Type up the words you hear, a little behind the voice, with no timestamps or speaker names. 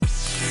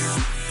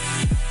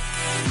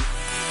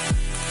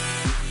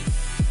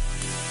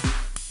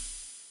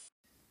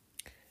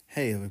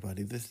Hey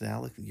everybody, this is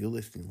Alex. You're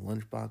listening to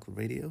Lunchbox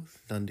Radio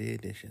Sunday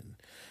Edition.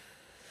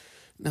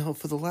 Now,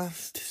 for the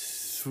last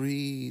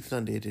two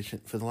Sunday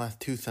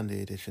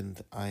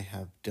editions, I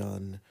have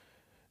done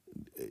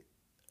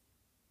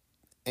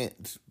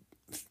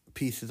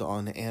pieces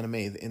on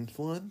anime's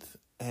influence,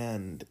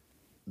 and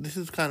this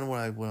is kind of what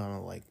I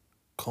want to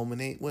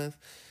culminate with.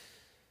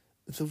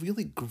 It's a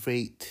really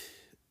great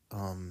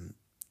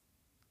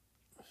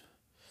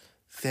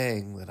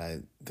saying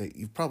that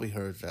you've probably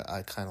heard that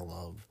I kind of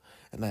love,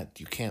 and that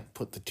you can't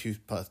put the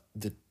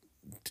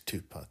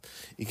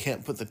you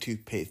can't put the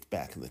toothpaste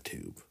back in the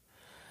tube.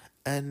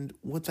 And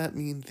what that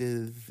means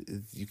is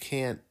you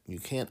can't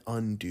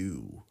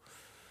undo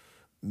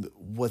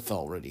what's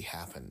already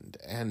happened.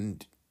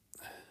 And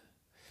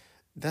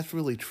that's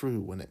really true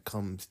when it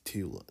comes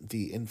to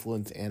the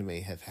influence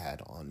anime has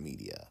had on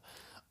media.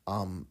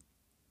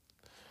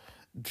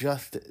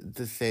 Just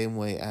the same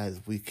way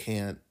as we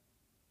can't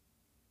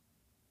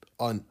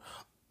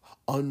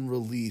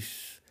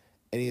unrelease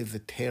any of the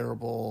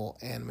terrible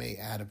anime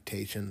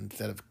adaptations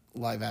that have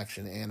live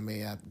action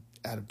anime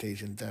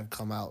adaptations that have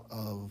come out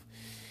of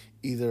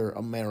either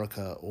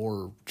America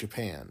or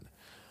Japan.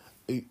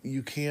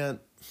 You can't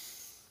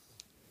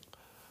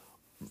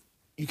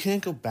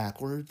go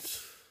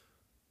backwards,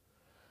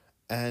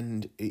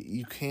 and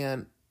you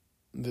can't.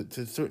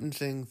 There's certain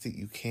things that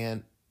you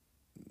can't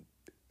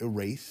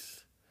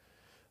erase.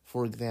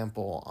 For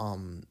example,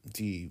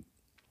 the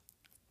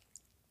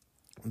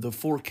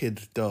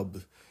 4Kids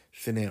dub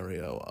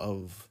scenario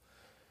of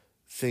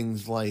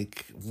things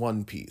like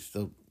One Piece,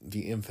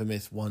 the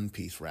infamous One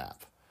Piece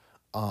rap,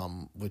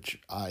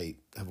 which I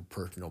have a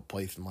personal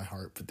place in my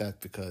heart, but that's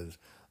because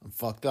I'm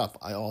fucked up.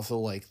 I also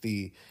like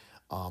the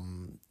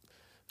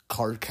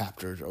card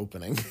captors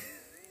opening.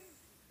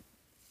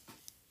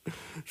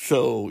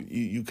 So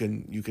you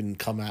can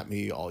come at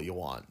me all you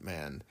want,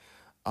 man.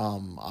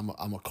 I'm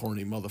a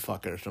corny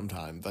motherfucker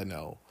sometimes, I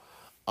know.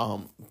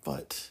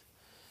 But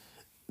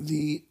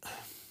the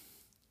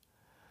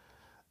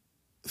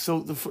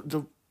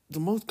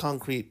most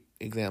concrete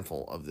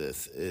example of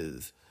this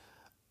is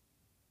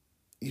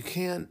you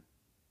can't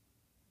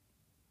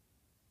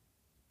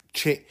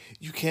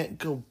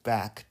go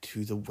back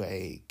to the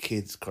way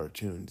kids'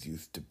 cartoons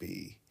used to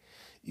be.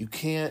 You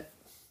can't.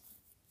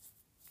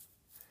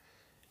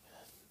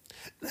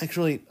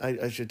 Actually,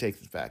 I should take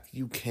this back.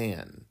 You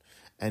can,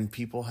 and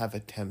people have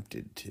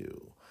attempted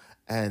to,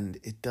 and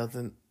it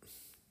doesn't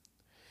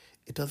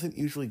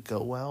usually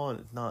go well, and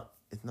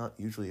it's not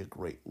usually a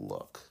great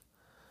look.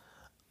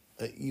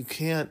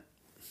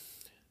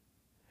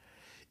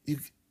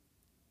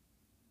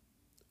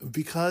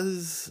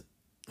 Because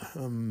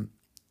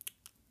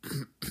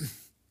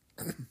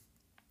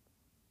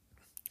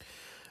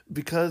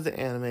because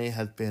anime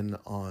has been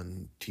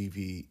on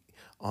TV,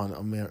 on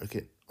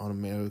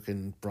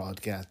American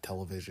broadcast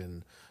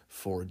television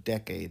for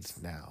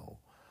decades now.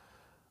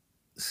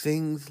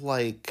 Things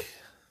like,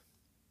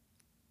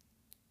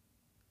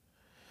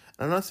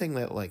 I'm not saying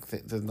that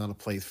there's not a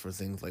place for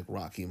things like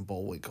Rocky and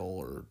Bullwinkle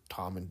or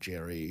Tom and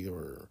Jerry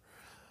or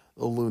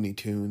the Looney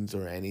Tunes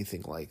or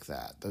anything like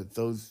that.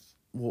 Those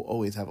will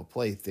always have a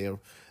place. They're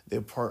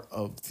part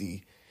of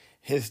the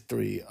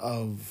history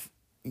of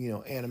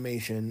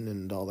animation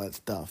and all that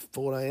stuff.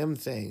 But what I am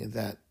saying is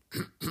that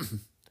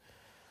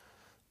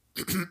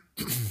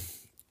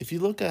if you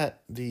look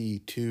at the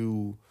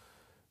two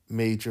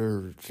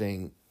major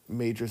things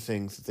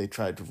that they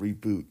tried to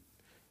reboot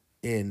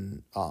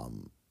in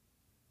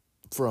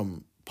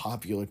from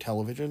popular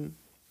television,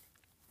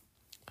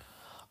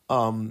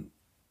 from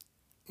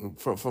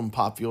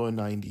popular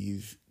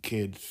 90s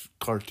kids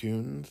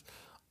cartoons,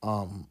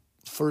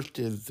 first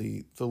is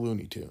the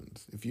Looney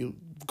Tunes. If you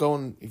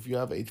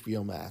have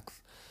HBO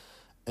Max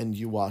and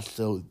you watch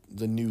the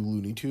new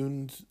Looney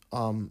Tunes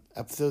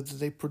episodes that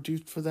they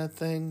produced for that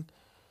thing,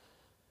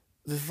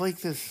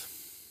 there's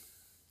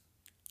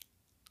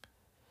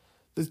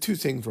two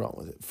things wrong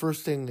with it.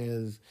 First thing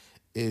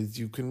is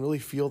you can really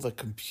feel the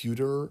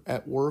computer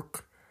at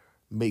work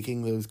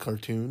making those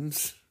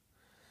cartoons.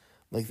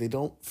 They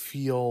don't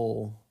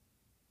feel,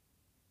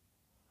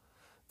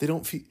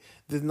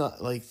 there's not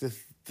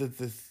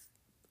this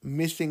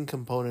missing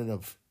component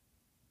of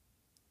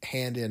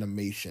hand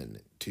animation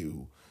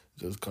to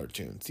those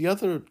cartoons. The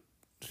other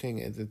thing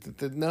is that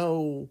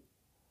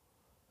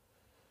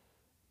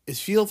it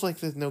feels like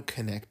there's no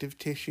connective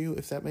tissue,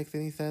 if that makes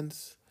any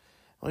sense.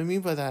 What I mean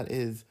by that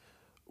is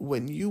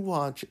when you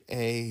watch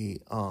even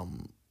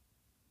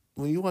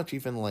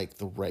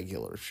the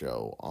regular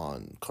show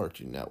on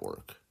Cartoon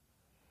Network,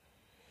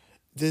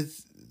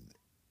 it's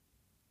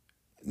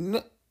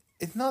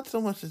not so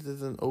much that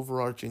there's an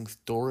overarching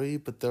story,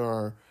 but there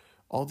are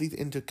all these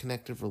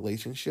interconnected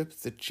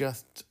relationships that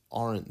just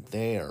aren't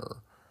there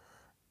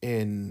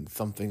in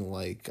something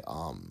like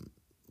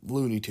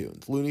Looney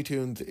Tunes. Looney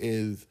Tunes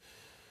is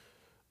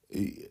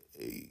a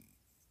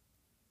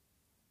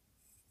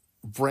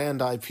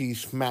brand IP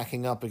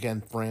smacking up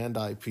against brand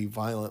IP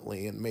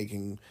violently and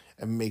making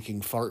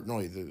fart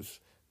noises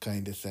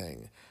kind of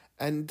thing.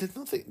 and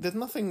there's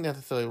nothing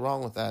necessarily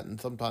wrong with that,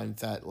 and sometimes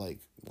that like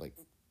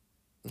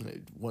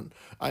when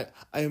I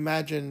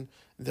imagine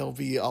there'll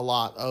be a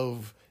lot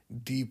of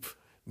deep,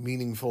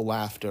 meaningful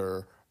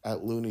laughter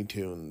at Looney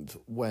Tunes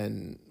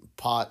when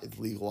pot is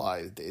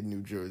legalized in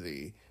New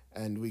Jersey,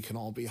 and we can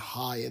all be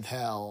high as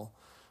hell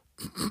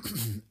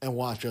and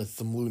watch us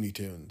some Looney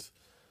Tunes.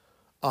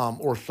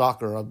 Or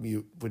Soccer on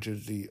Mute, which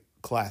is the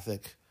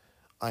classic.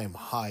 I am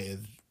high as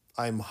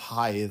I'm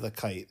high as a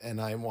kite,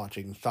 and I am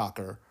watching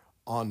soccer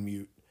on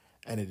mute,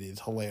 and it is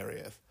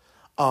hilarious.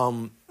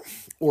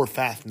 Or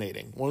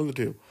fascinating, one of the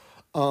two.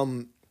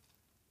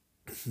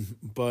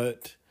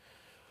 But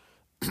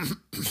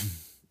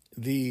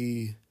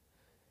the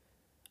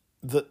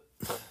the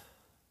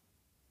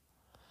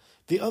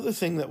the other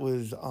thing that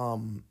was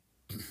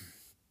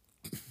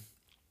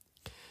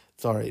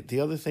the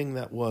other thing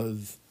that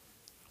was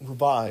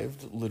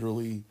revived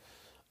literally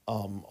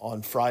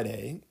on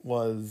Friday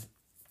was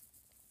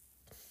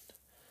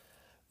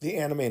the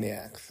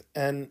Animaniacs,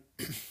 and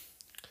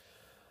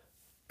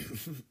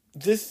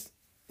this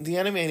the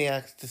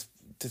Animaniacs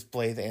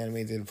display the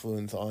animated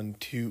influence on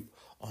two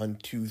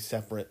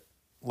separate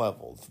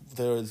levels.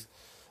 There's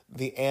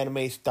the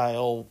anime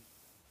style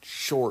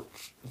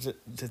shorts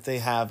that they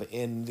have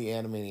in the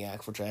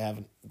Animaniacs, which I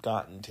haven't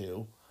gotten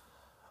to.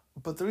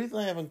 But the reason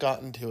I haven't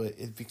gotten to it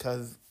is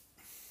because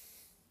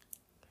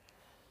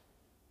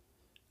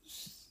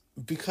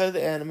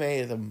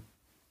anime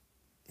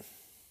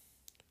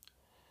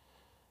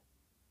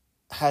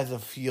has a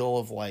feel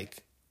of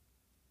like,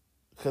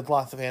 because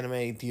lots of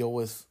anime deal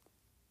with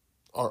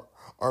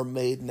are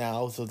made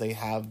now, so they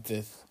have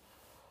this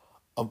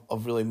a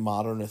really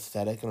modern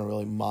aesthetic and a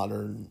really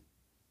modern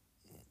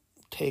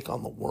take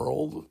on the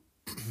world.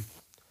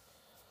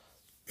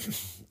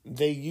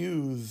 they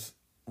use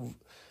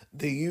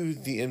they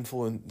use the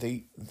influence,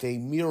 they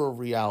mirror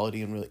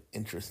reality in really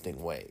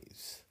interesting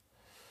ways.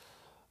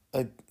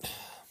 Uh,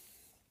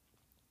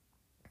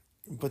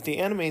 but the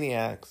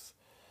Animaniacs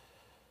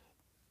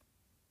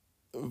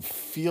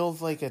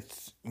feels like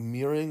it's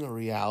mirroring a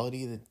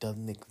reality that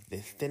doesn't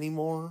exist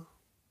anymore.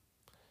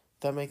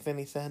 If that makes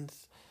any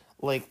sense?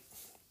 Like,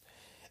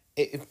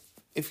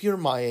 if you're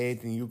my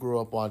age and you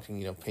grew up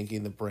watching, Pinky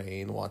and the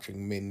Brain,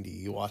 watching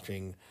Mindy,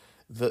 watching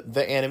the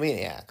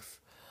Animaniacs,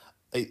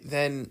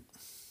 then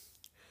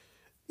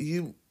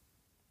you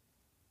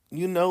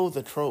know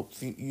the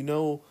tropes. You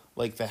know,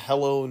 like, the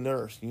Hello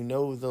Nurse. You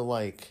know the,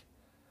 like,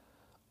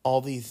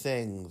 all these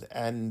things.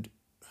 And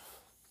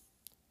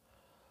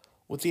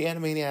what the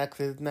Animaniacs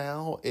is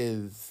now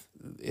is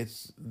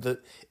it's the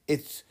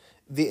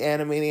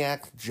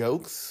Animaniacs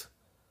jokes,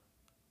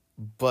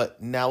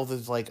 but now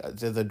there's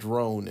a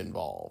drone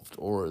involved,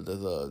 or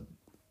there's a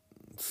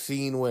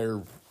scene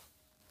where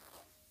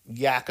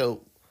Yakko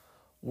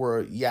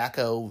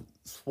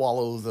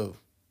swallows a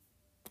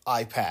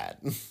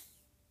iPad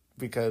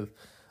because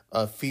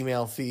a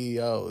female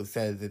CEO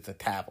says it's a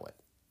tablet.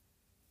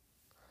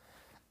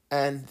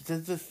 And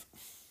there's this,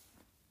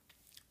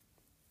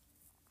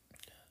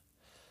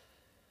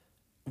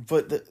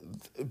 but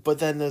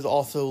then there's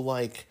also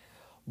like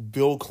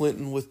Bill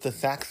Clinton with the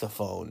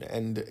saxophone,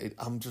 and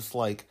I'm just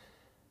like,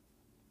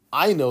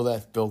 I know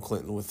that's Bill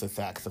Clinton with the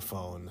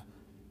saxophone.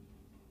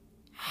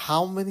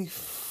 How many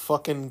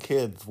fucking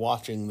kids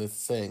watching this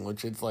thing?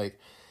 Which is like,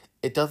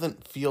 it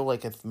doesn't feel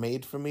like it's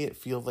made for me. It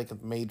feels like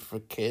it's made for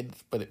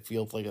kids, but it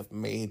feels like it's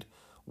made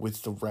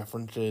with the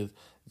references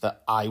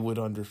that I would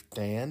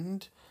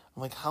understand.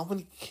 I'm like, how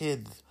many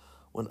kids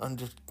would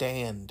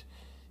understand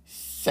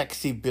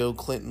sexy Bill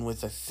Clinton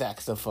with a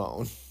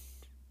saxophone?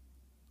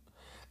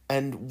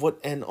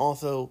 And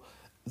also,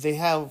 they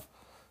have,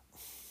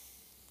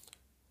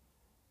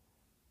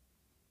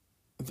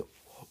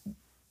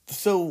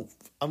 so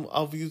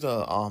I'll use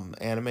a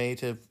anime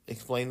to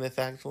explain this.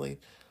 Actually,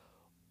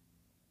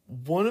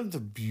 one of the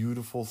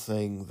beautiful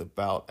things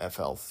about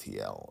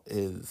FLCL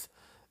is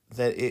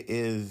that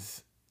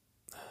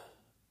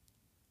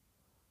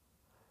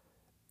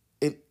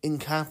it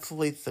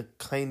encapsulates a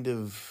kind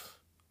of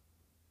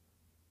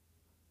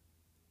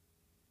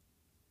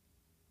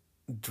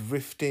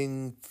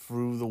drifting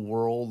through the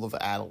world of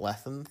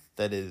adolescence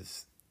that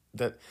is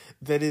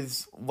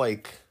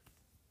like,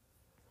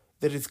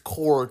 that is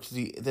core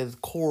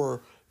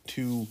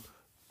to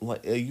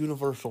like a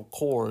universal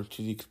core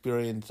to the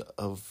experience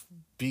of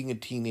being a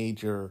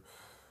teenager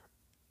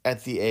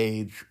at the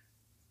age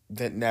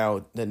that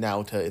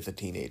Naota is a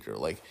teenager.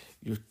 Like,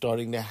 you're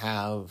starting to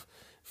have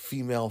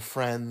female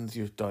friends,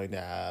 you're starting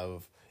to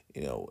have,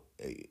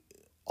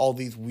 all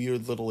these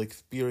weird little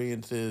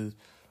experiences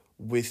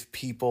with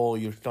people,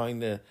 you're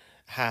starting to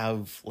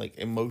have like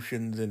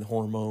emotions and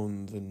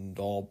hormones and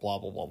all blah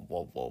blah blah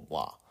blah blah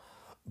blah.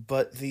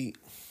 But the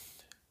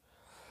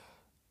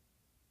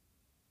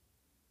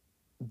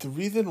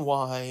reason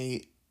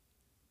why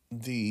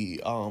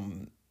the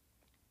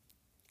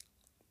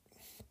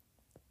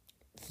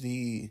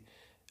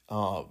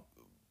uh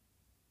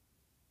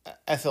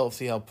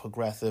SLCL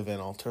progressive and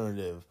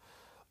alternative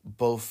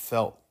both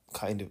felt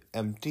kind of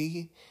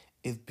empty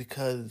is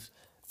because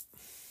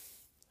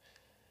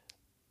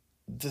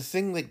the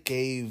thing that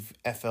gave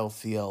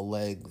FLCL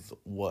legs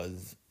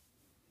was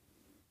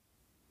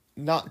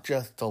not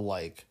just the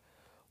like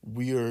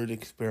weird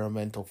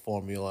experimental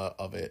formula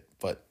of it,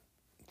 but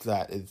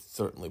that is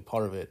certainly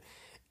part of it.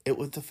 It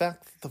was the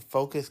fact that the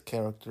focus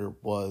character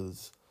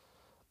was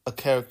a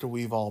character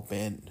we've all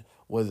been,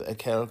 was a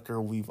character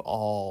we've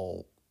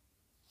all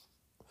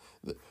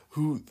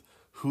who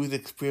whose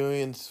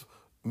experience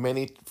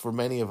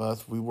many of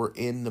us we were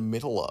in the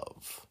middle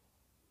of.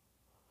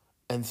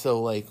 And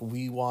so like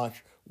we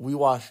watched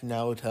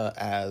Naruto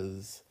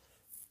as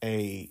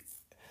a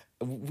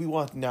we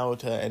watched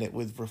Naruto and it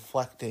was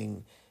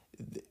reflecting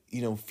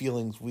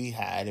feelings we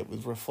had. It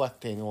was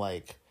reflecting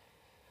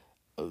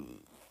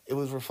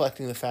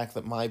the fact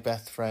that my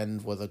best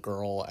friend was a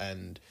girl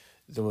and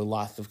there were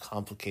lots of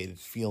complicated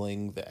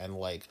feelings and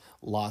like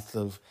lots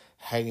of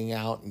hanging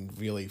out in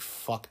really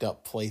fucked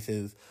up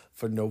places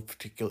for no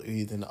particular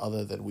reason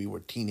other than we were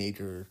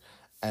teenagers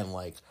and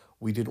like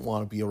we didn't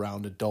want to be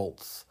around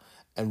adults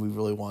and we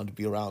really wanted to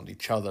be around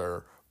each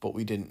other, but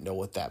we didn't know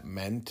what that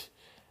meant.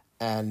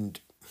 And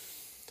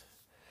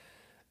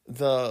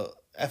the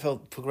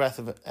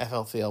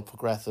FLCL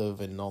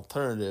progressive and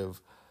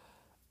alternative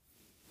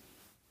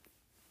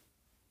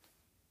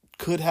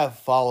could have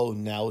followed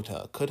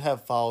Naota, could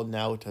have followed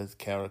Naota's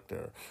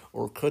character,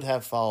 or could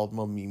have followed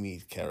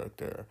Momimi's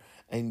character,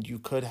 and you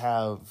could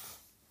have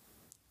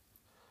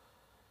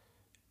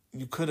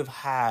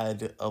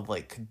had a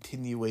like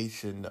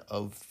continuation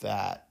of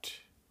that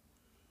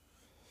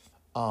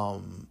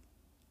um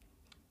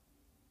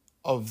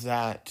of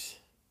that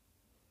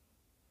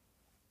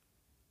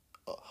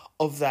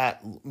of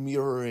that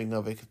mirroring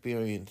of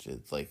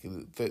experiences. Like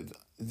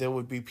there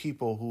would be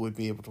people who would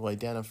be able to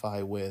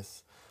identify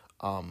with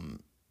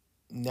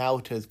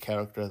Naota's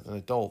character as an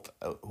adult,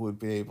 who would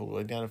be able to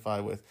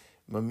identify with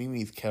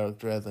Mamimi's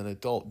character as an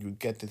adult. You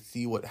get to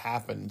see what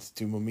happens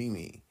to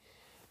Mamimi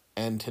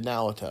and to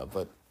Naota,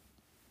 but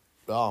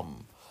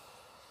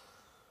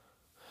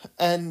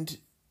and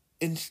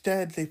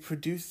instead they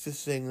produced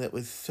this thing that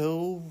was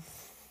so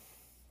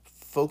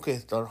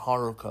focused on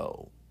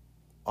Haruko,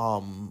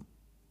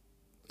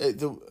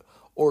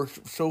 or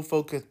so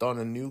focused on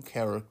a new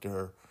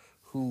character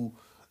who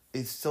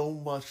is so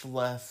much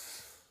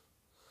less,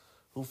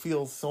 who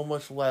feels so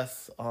much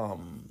less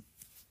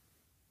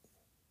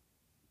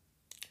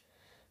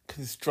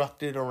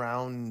constructed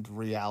around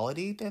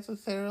reality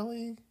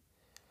necessarily,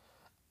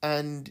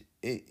 and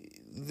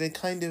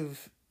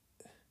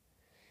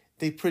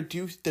they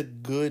produced a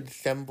good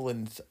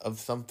semblance of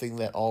something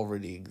that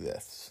already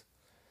exists.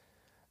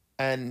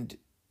 And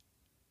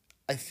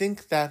I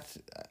think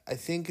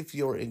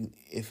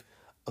if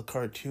a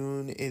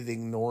cartoon is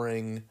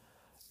ignoring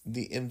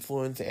the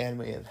influence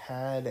anime has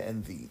had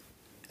and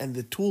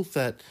the tool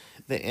set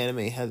that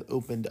anime has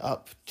opened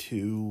up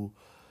to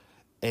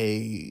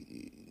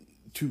an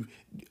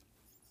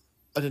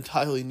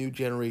entirely new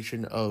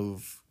generation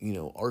of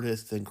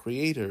artists and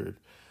creators,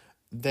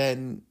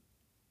 then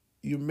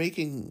you're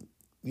doing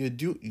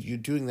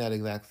that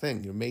exact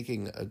thing. You're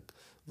making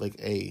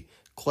a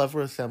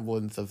clever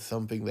semblance of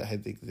something that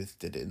has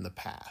existed in the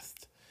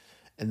past.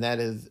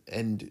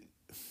 And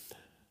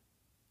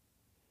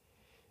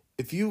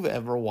if you've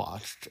ever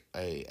watched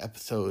a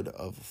episode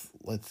of,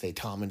 let's say,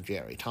 Tom and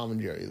Jerry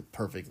is a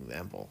perfect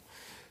example.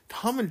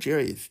 Tom and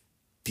Jerry is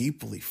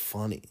deeply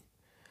funny,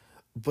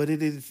 but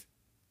it is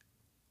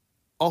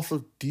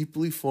also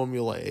deeply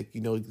formulaic. You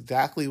know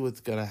exactly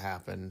what's going to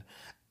happen,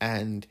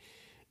 and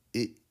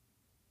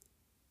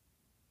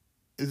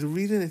the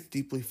reason it's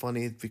deeply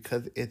funny is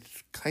because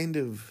it's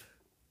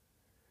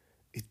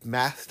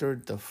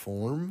mastered the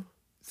form,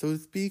 so to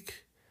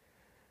speak.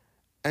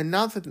 And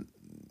not that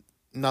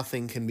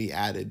nothing can be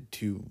added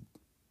to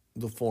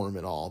the form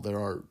at all. There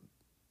are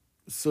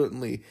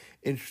certainly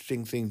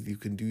interesting things you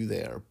can do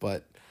there,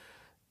 but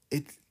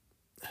it's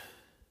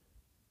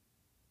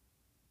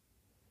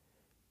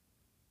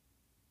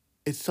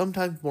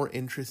sometimes more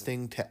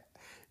interesting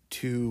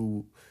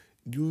to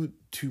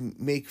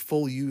make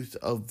full use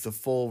of the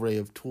full array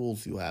of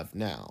tools you have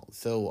now.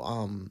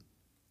 So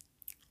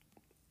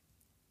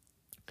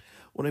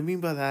what I mean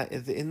by that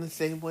is in the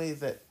same way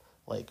that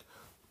like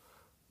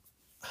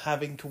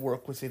having to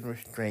work within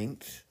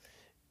restraints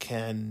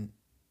can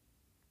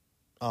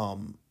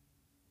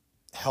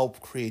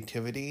help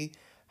creativity,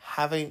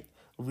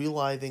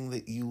 realizing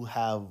that you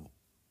have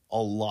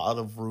a lot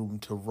of room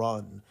to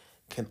run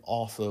can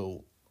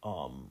also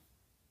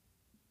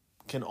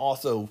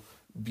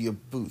be a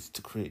boost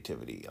to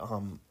creativity.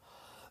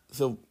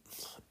 So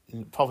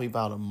probably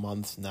about a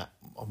month now,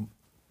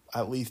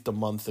 at least a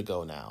month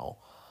ago now,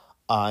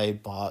 I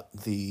bought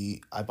an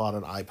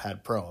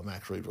iPad Pro. I'm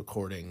actually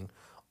recording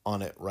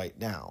on it right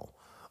now.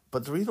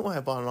 But the reason why I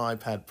bought an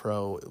iPad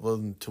Pro, it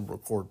wasn't to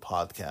record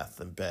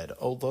podcasts in bed,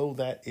 although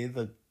that is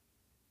a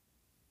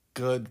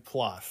good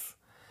plus.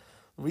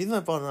 The reason I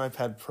bought an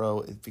iPad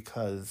Pro is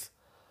because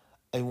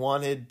I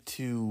wanted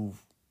to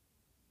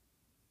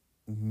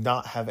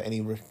not have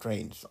any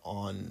restraints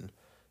on,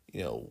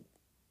 on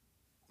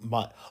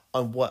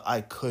what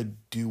I could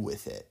do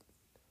with it.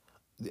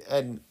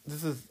 and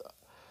this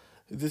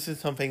is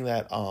something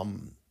that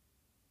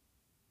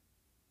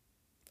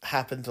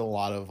happens in a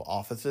lot of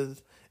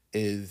offices,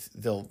 is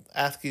they'll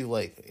ask you,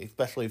 like,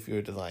 especially if you're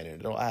a designer,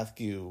 they'll ask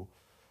you,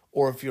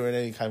 or if you're in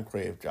any kind of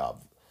creative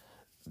job,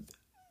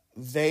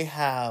 they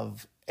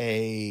have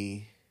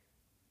a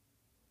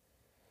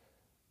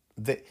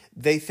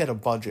they set a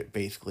budget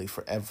basically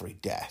for every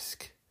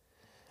desk.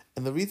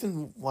 And the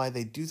reason why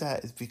they do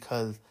that is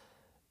because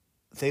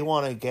they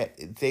want to get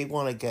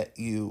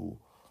you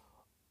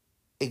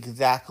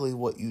exactly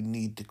what you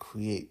need to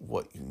create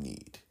what you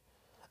need.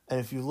 And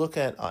if you look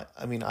at,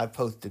 I mean, I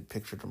posted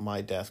pictures of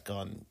my desk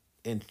on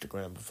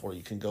Instagram before.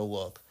 You can go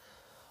look.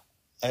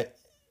 I,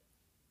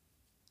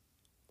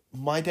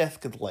 my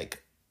desk is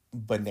like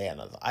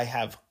bananas. I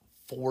have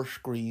four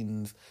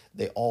screens.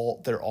 They're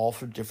all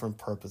for different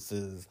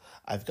purposes.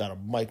 I've got a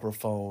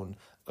microphone,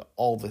 I've got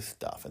all this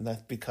stuff, and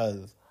that's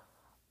because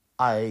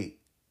I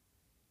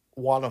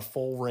want a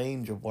full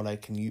range of what I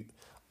can use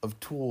of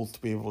tools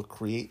to be able to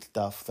create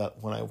stuff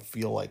that when I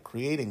feel like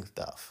creating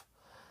stuff.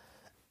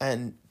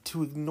 And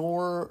to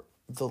ignore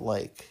the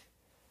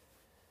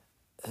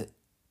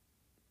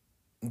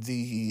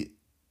the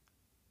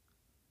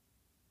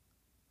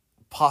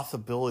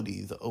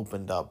possibilities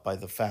opened up by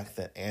the fact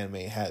that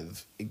anime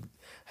has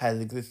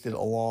existed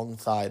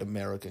alongside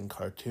American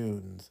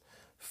cartoons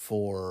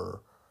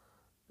for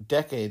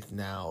decades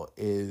now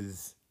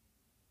is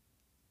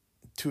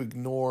to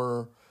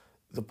ignore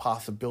the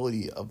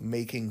possibility of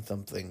making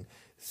something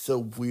so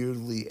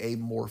weirdly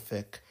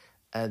amorphic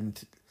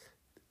and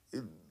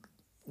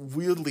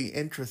weirdly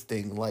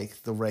interesting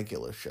like the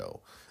regular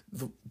show.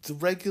 The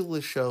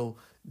regular show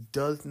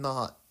does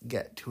not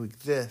get to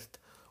exist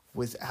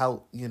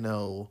without,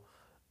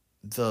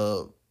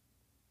 the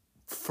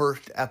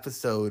first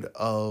episode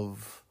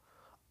of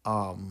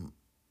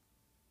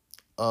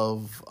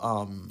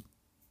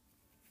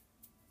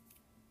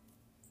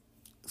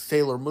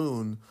Sailor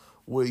Moon,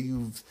 where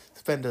you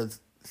spend a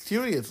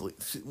seriously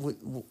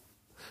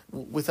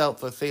without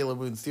the Sailor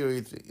Moon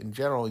series in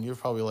general, and you're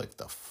probably like,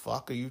 the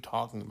fuck are you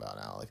talking about,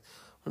 Alex?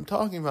 What I'm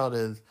talking about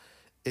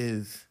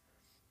is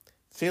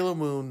Sailor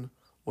Moon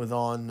was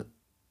on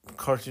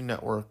Cartoon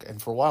Network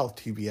and for a while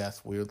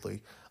TBS,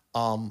 weirdly,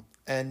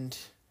 and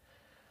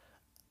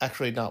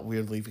actually not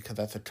weirdly because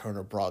that's a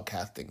Turner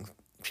Broadcasting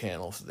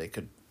channel, so they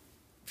could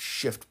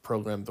shift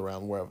programs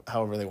around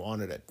however they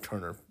wanted at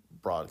Turner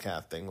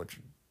Broadcasting, which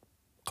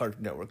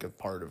Cartoon Network is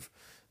part of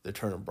the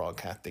Turner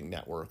Broadcasting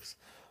networks.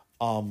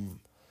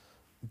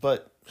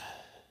 But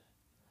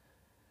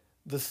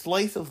the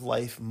slice of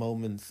life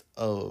moments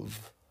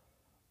of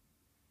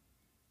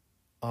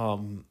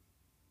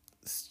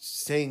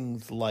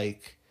things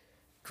like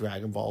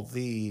Dragon Ball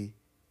Z,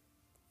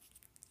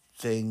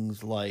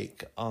 things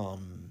like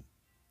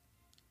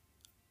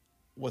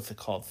what's it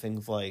called?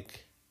 Things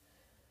like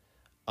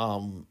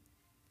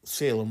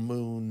Sailor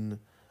Moon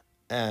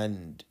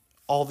and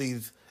all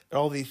these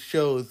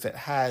shows that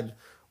had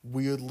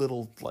weird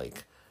little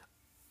like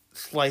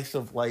slice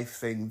of life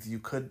things you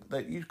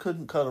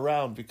couldn't cut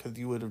around because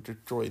you would have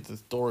destroyed the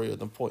story or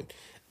the point.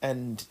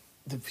 And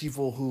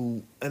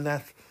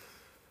that's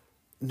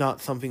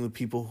not something the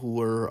people who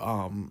were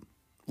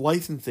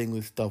licensing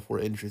this stuff were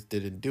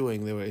interested in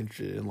doing. They were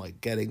interested in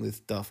like getting this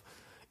stuff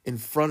in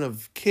front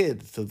of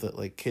kids so that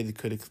like kids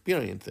could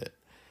experience it.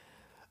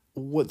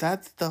 What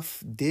that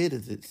stuff did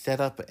is it set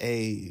up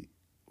a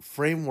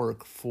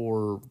framework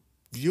for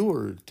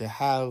viewers to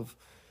have,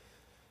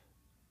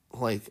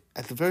 like,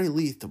 at the very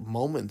least,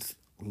 moments,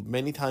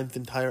 many times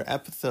entire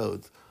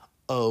episodes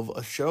of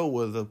a show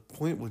where the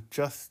point was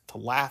just to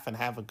laugh and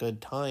have a good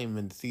time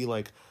and see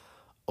like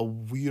a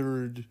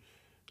weird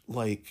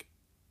like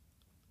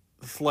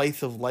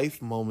slice of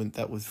life moment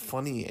that was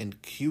funny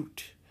and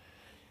cute.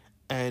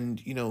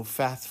 And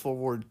fast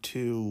forward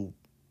to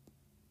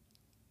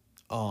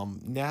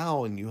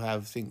now, and you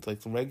have things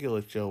like the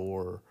regular show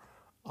or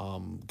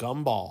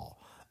Gumball,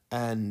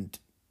 and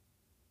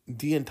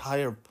the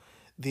entire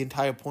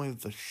point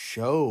of the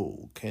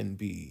show can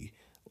be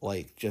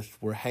like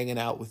just we're hanging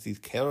out with these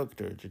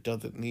characters. It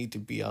doesn't need to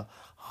be a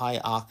high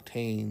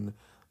octane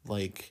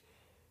like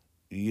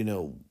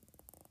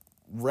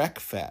wreck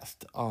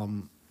fest.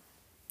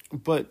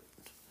 But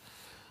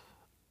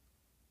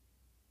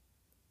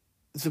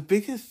the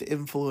biggest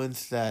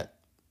influence that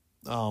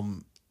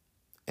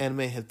anime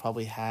has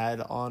probably had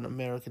on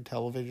American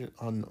television,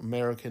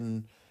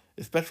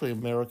 especially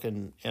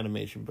American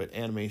animation, but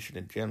animation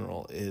in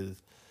general,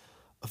 is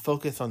a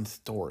focus on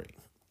story.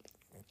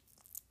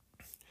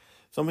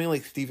 Something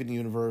like Steven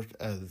Universe,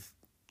 as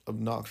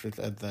obnoxious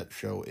as that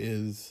show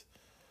is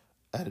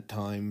at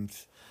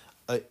times,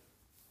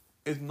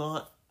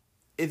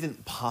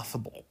 isn't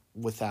possible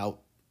without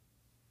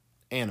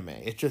anime.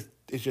 It just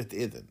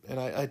isn't. And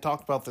I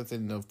talked about this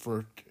in the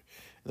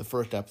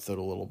first episode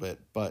a little bit,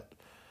 but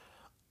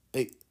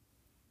the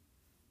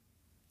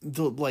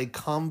like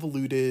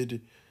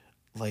convoluted,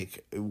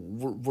 like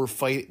we're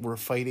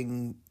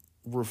fighting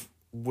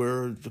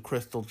we're the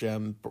crystal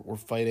gem, but we're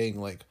fighting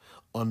like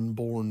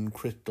unborn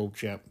crystal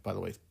gem. By the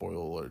way, spoiler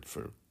alert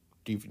for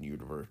Steven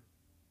Universe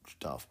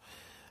stuff.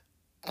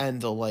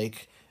 And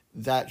like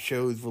that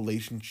show's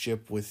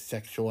relationship with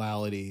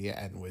sexuality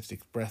and with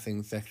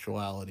expressing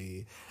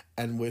sexuality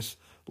and with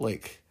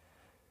like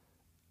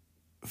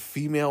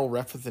female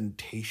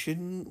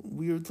representation,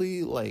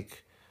 weirdly,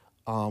 like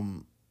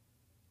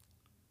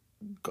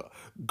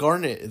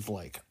Garnet is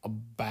like a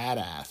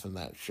badass in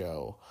that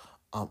show.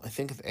 I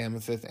think it's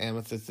Amethyst.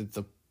 Amethyst is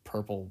the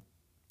purple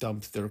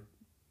dumpster.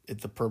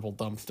 It's the purple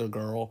dumpster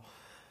girl.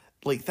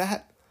 Like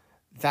that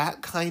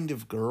kind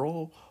of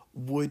girl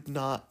would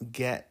not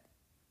get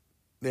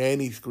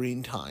any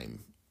screen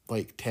time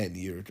like 10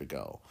 years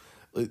ago.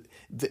 Like,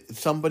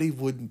 somebody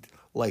would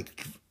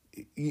like,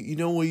 you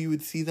know where you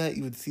would see that?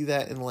 You would see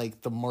that in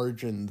like the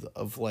margins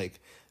of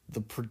like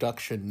the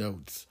production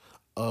notes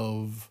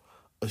of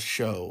a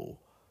show,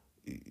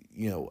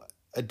 you know,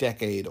 a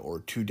decade or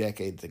 2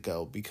 decades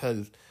ago,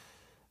 because,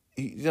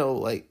 you know,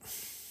 like,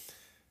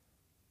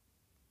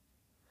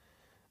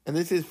 and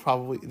this is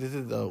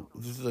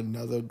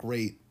another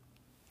great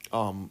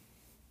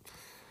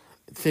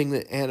thing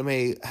that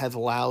anime has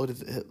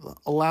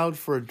allowed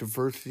for a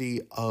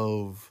diversity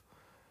of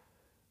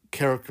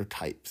character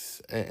types,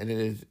 and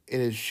it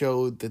has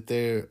showed that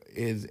there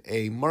is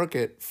a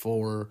market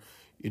for,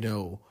 you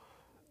know,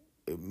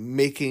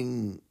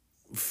 making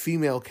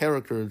female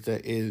characters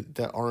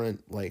that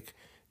aren't like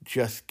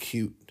just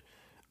cute,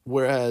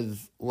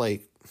 whereas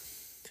when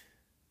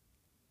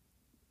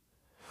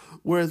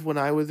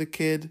I was a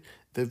kid,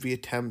 there'd be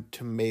attempt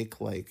to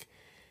make like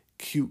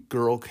cute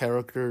girl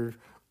characters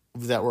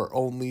that were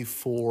only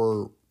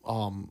for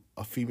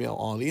a female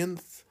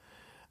audience.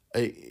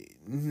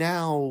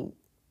 Now,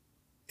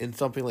 in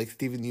something like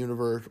Steven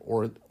Universe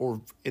or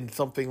in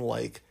something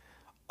like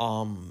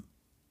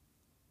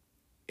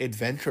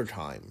Adventure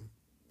Time,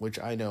 which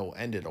I know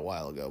ended a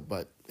while ago,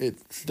 but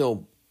it's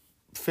still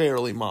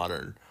fairly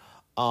modern.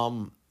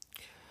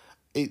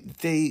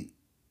 They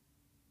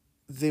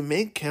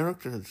make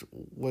characters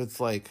with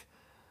like,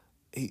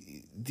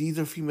 these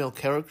are female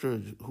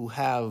characters who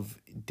have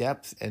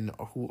depth and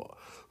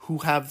who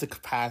have the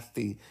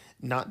capacity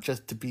not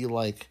just to be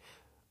like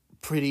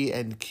pretty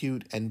and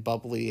cute and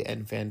bubbly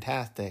and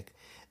fantastic.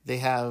 They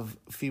have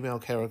female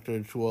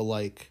characters who are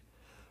like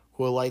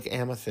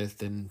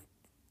Amethyst and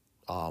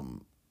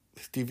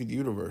Steven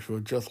Universe, who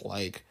are just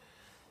like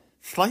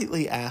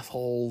slightly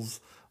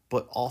assholes,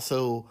 but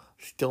also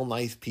still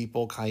nice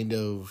people, kind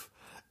of,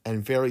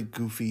 and very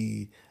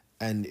goofy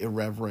and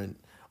irreverent.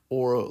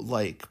 Or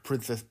like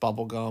Princess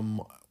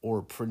Bubblegum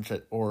or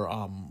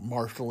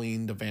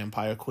Marceline, the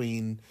Vampire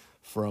Queen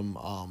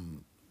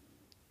from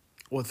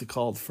what's it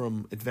called,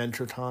 from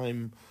Adventure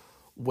Time,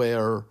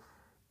 where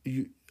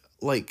you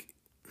like.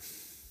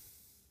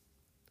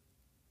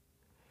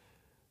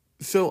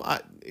 So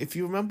if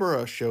you remember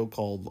a show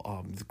called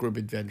The Grim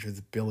Adventures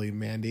of Billy and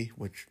Mandy,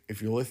 which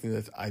if you're listening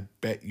to this, I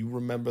bet you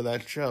remember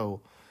that show.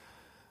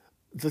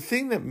 The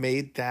thing that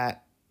made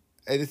that,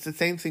 and it's the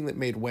same thing that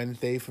made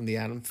Wednesday from the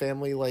Addams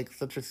Family like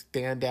such a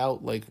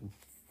standout, like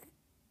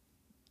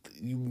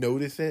you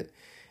notice it,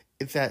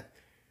 is that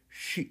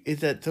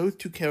those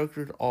two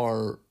characters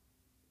are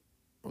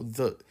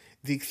the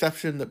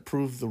exception that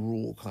proves the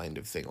rule kind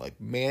of thing. Like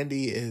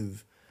Mandy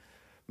is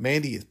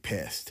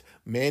pissed.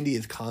 Mandy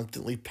is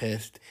constantly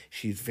pissed.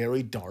 She's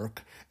very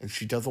dark and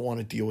she doesn't want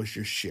to deal with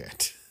your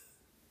shit.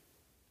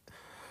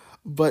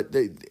 But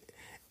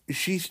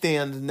she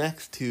stands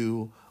next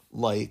to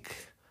like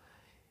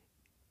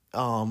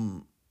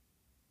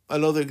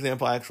another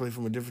example actually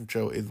from a different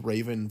show is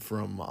Raven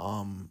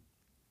from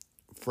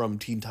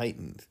Teen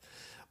Titans.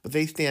 But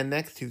they stand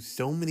next to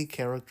so many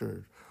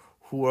characters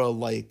who are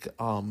like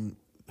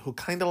who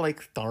kind of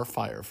like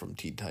Starfire from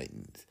Teen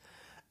Titans.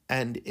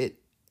 And it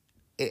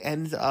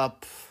ends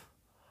up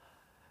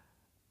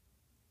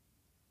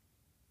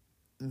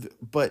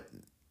but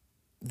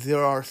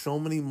there are so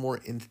many more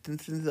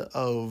instances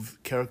of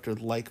characters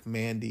like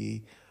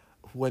Mandy.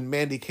 When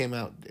Mandy came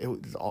out,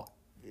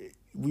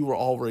 we were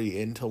already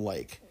into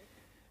like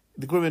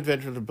The Grim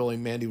Adventures of Billy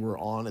and Mandy were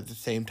on at the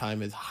same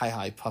time as Hi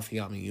Hi Puffy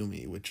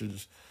Amiyumi, which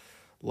is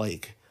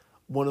like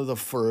one of the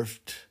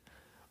first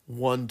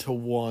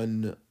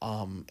one-to-one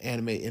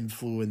anime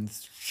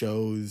influenced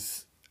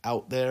shows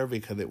out there,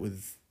 because it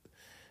was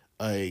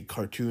a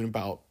cartoon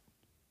about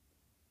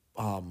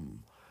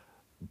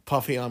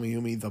Puffy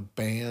Amiyumi, the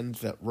band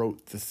that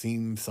wrote the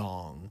theme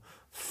song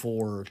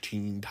for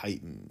Teen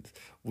Titans,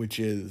 which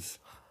is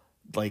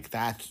like,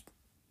 that's,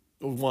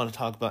 we want to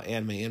talk about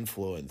anime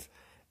influence.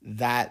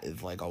 That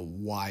is like a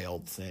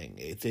wild thing.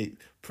 It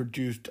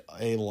produced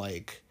a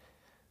like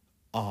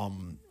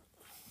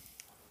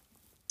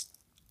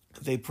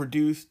they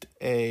produced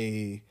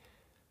a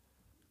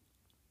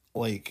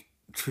like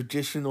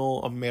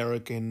traditional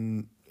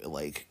American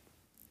like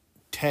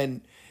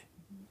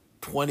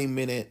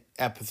 20-minute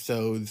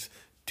episodes,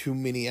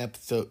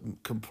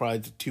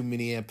 comprised of 2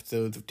 mini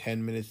episodes of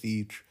 10 minutes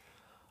each,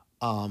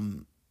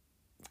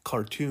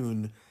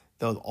 cartoon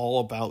that was all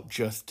about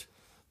just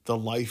the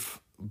life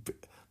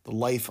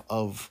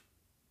of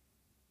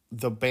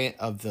the band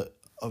of the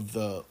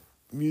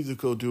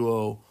musical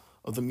duo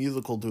of the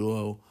musical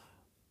duo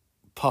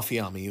Puffy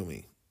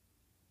Amiyumi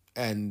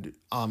and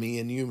Ami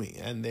and Yumi,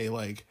 and they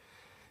like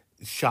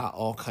shot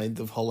all kinds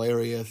of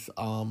hilarious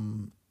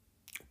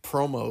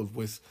promos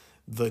with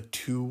the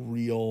two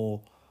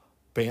real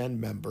band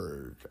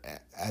members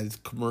as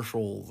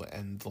commercials,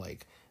 and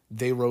like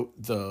they wrote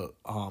the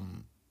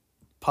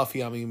Puffy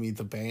Amiyumi,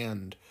 the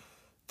band,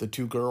 the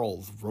two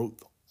girls wrote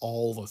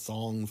all the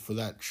songs for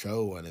that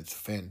show, and it's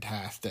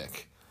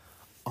fantastic.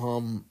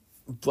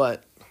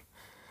 But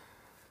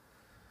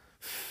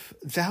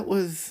that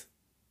was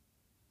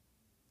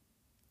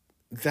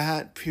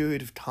that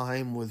period of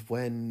time was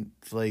when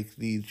like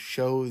these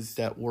shows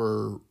that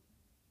were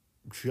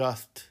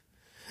just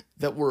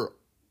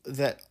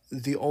that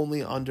the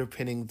only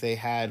underpinning they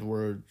had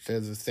were they're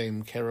the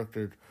same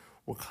characters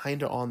were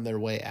kind of on their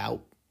way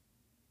out.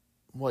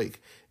 Like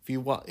if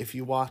you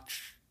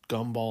watch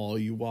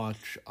Gumball, you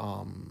watch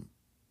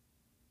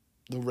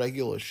the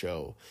regular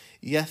show.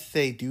 Yes,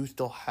 they do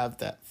still have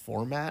that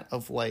format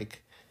of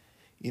like,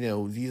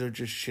 these are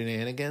just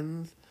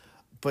shenanigans,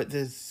 but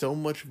there's so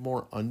much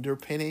more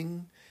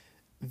underpinning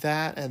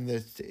that, and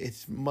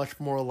it's much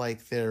more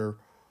like they're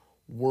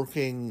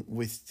working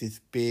with this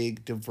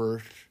big,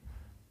 diverse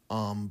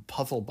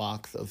puzzle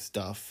box of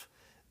stuff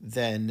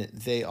than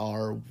they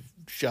are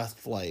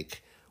just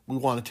like, we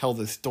want to tell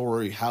this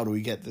story, how do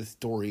we get this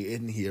story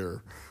in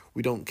here?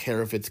 We don't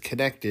care if it's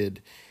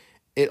connected.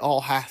 It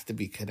all has to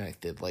be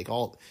connected.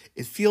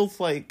 It feels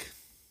like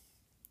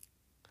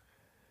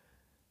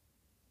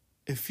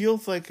if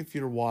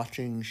you're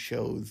watching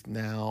shows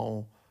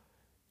now,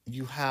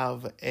 you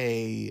have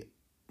a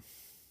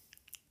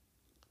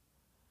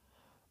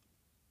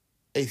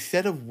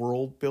set of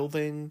world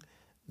building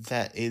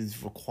that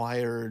is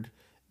required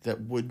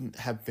that wouldn't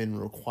have been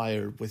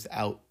required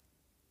without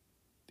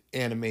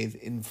anime's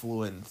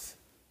influence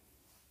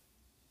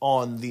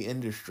on the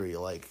industry.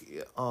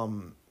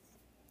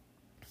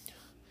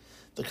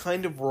 The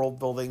kind of world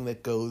building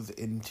that goes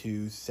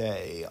into,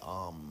 say,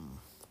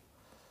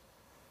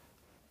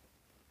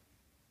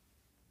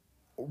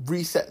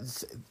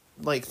 Recess,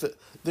 like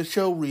the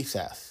show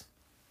Recess.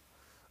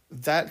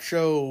 That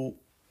show,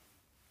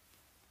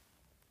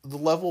 the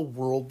level of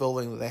world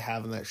building that they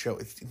have in that show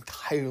is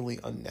entirely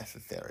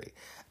unnecessary,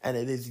 and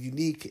it is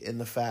unique in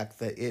the fact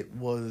that it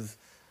was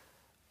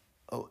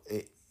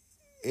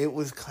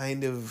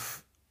kind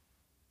of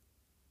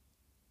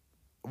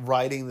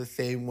writing the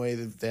same way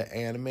that the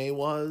anime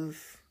was,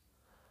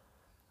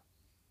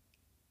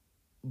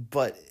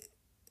 but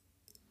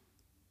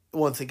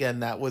once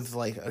again, that was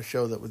like a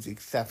show that was the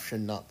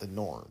exception, not the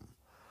norm.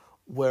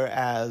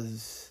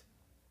 Whereas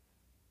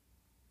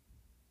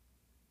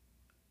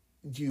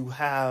you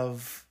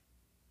have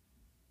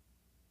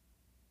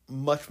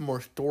much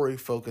more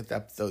story-focused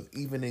episodes,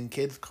 even in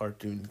kids'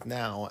 cartoons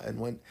now.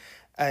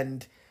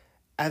 And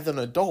as an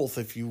adult,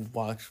 if you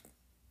watch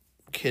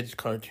kids'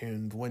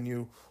 cartoons, when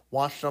you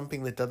watch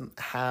something that doesn't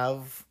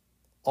have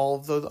all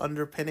of those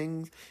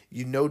underpinnings,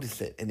 you notice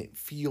it, and it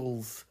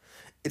feels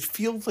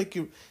like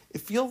it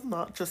feels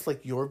not just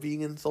like you're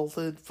being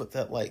insulted, but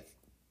that like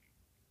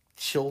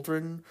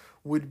children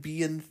would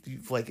be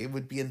it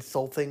would be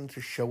insulting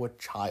to show a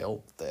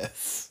child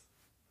this.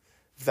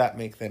 If that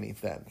makes any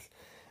sense.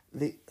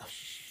 And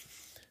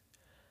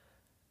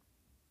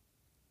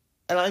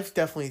I've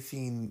definitely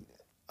seen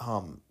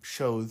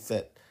shows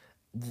that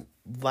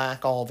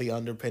lack all the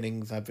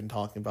underpinnings I've been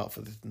talking about for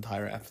this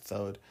entire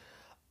episode.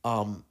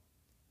 And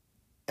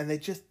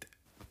it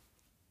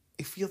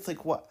feels like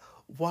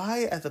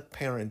why as a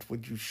parent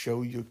would you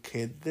show your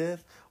kid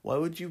this? Why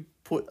would you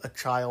put a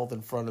child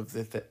in front of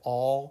this at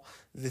all?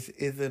 This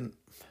isn't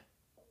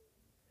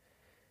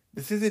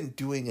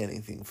doing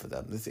anything for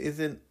them. This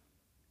isn't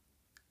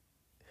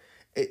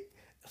it.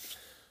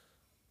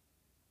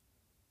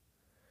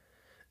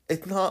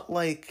 It's not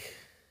like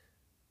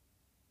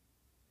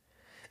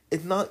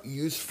it's not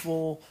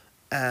useful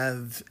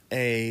as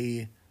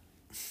a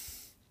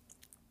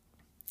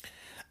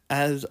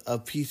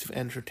piece of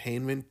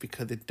entertainment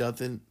because it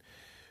doesn't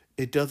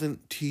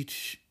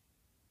teach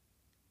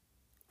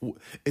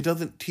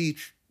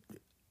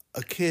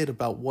a kid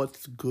about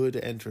what's good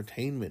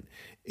entertainment.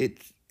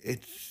 It's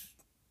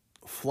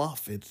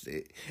fluff.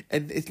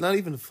 And it's not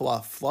even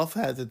fluff. Fluff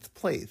has its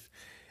place.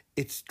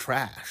 It's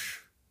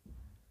trash.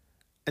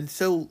 And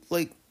so,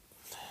 like,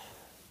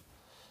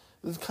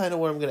 this is kind of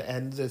where I'm going to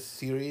end this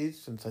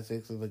series, since I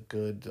think this is a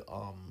good,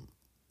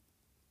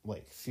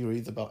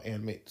 series about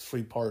anime,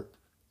 3-part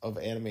of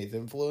anime's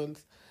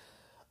influence.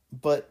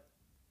 But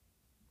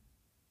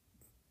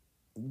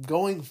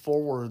going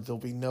forward, there'll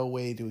be no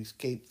way to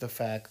escape the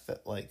fact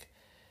that,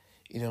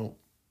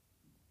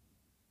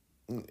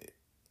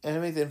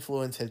 anime's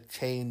influence has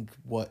changed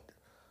what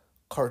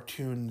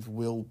cartoons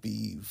will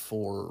be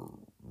for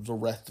the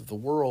rest of the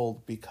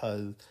world,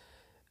 because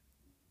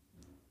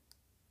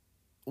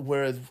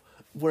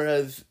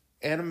whereas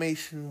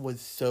animation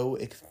was so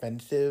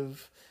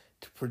expensive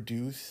to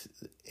produce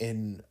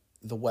in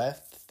the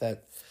West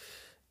that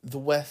the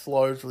West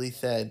largely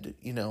said,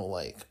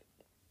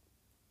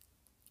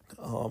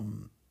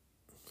 Um,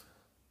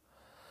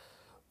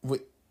 we,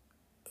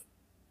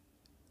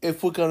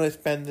 if we're gonna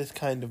spend this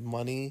kind of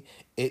money,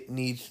 it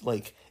needs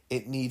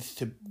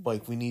to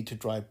we need to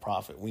drive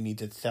profit. We need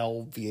to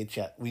sell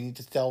VHS. We need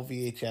to sell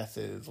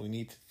VHSs. We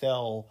need to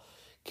sell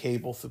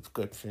cable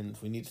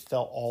subscriptions. We need to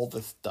sell all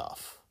this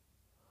stuff.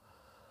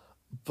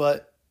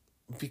 But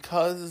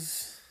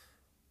because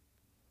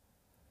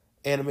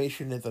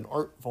animation is an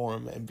art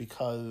form, and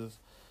because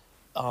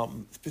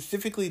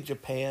specifically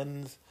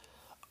Japan's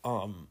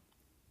um,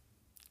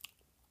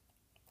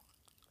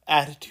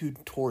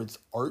 attitude towards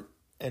art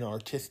and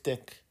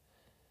artistic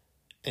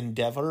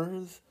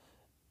endeavors,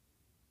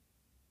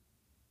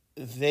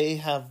 they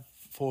have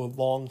for a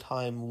long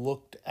time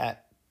looked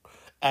at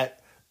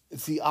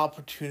the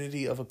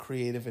opportunity of a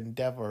creative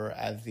endeavor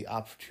as the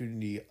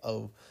opportunity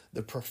of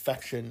the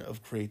perfection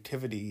of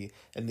creativity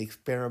and the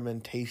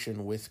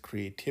experimentation with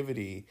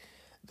creativity,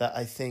 that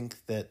I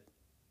think that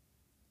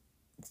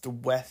the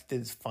West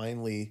has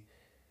finally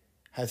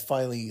has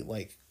finally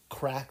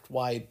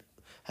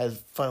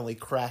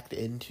cracked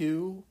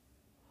into,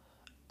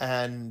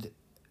 and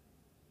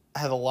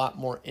has a lot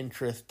more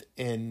interest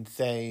in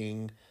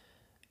saying,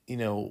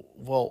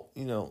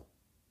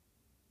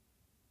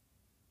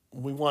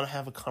 we want to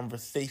have a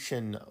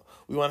conversation.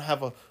 We want to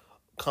have a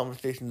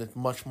conversation that's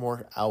much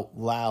more out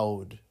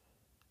loud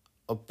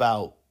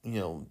about,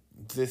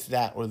 this,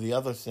 that, or the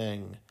other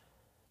thing,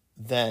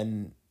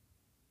 than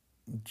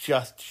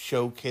just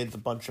show kids a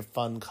bunch of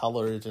fun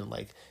colors and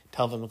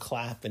tell them to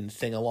clap and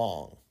sing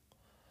along.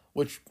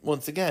 Which,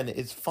 once again,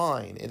 is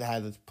fine. It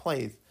has its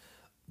place.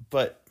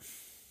 But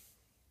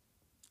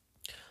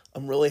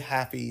I'm really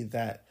happy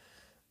that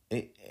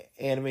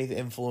anime's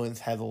influence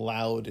has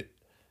allowed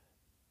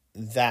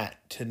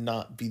that to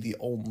not be the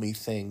only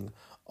thing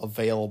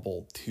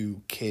available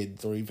to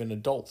kids or even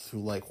adults who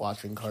like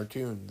watching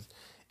cartoons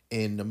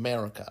in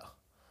America.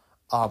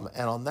 And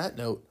on that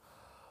note,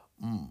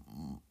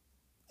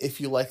 if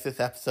you like this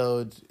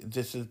episode,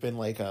 this has been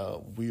a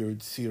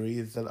weird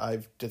series that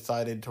I've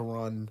decided to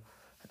run.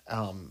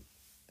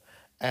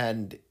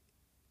 And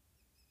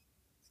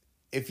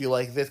if you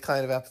like this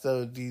kind of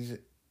episode, these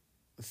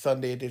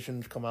Sunday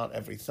editions come out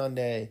every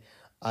Sunday.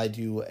 I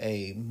do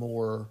a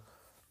more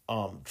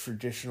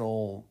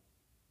traditional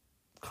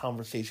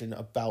conversation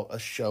about a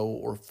show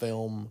or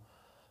film,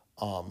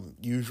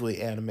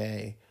 usually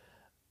anime,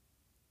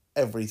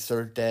 every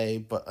Thursday.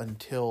 But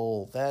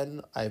until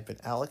then, I've been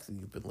Alex, and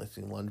you've been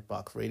listening to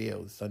Lunchbox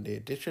Radio's Sunday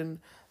edition,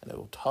 and I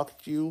will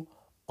talk to you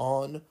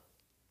on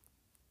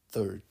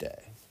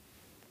Thursday.